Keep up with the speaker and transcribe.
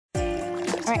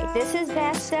All right, this is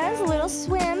Vesta's little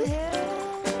swim.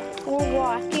 We're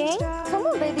walking. Come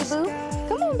on, baby boo.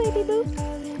 Come on, baby boo.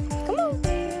 Come on.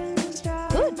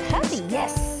 Good puppy,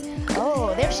 yes.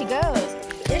 Oh, there she goes.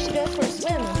 There she goes for a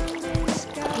swim.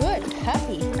 Good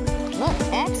puppy. Look,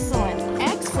 excellent,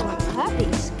 excellent puppy.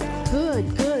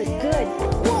 Good, good, good.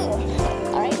 Whoa.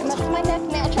 All right, I'm up to my neck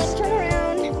now. Try to turn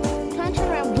around. Try to turn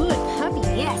around. Good puppy,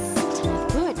 yes.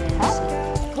 Good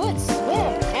puppy. Good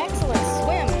swim. Excellent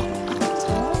swim.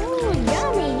 Oh,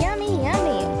 yummy, yummy,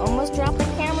 yummy. Almost dropped the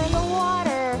camera in the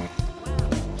water. Wow,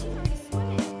 she's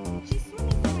swimming. She's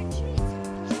swimming for my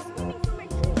treats. She's swimming for my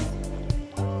treats.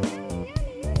 Oh,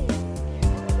 yummy, yummy,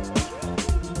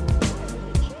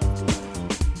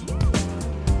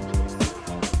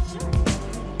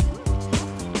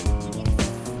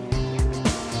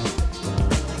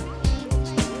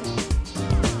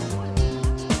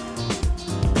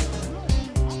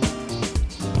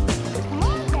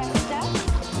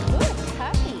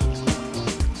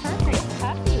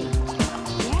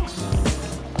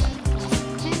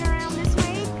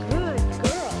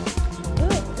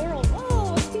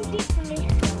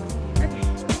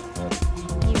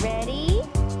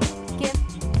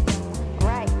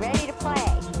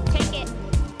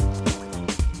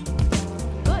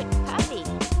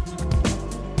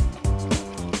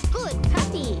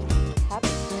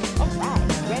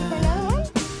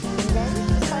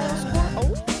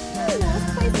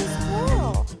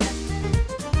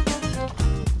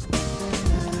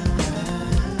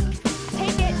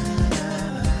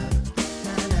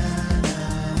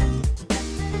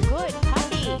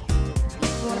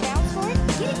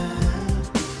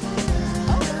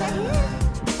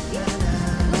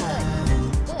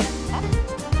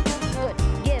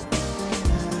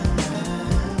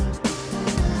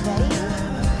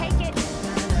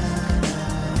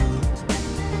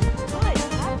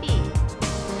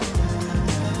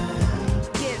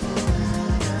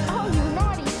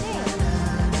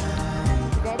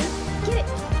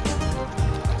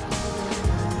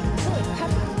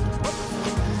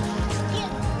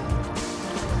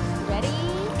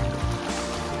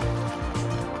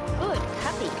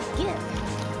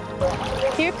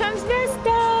 Here comes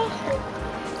Vesta.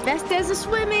 Vesta's a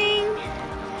swimming.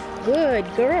 Good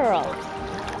girl.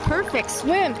 Perfect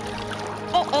swim.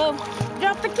 Uh-oh.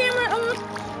 Drop the camera. Oh,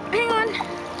 hang on.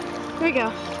 Here we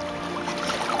go.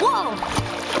 Whoa.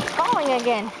 Falling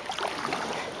again.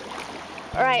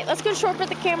 All right, let's go short put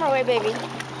the camera away, baby.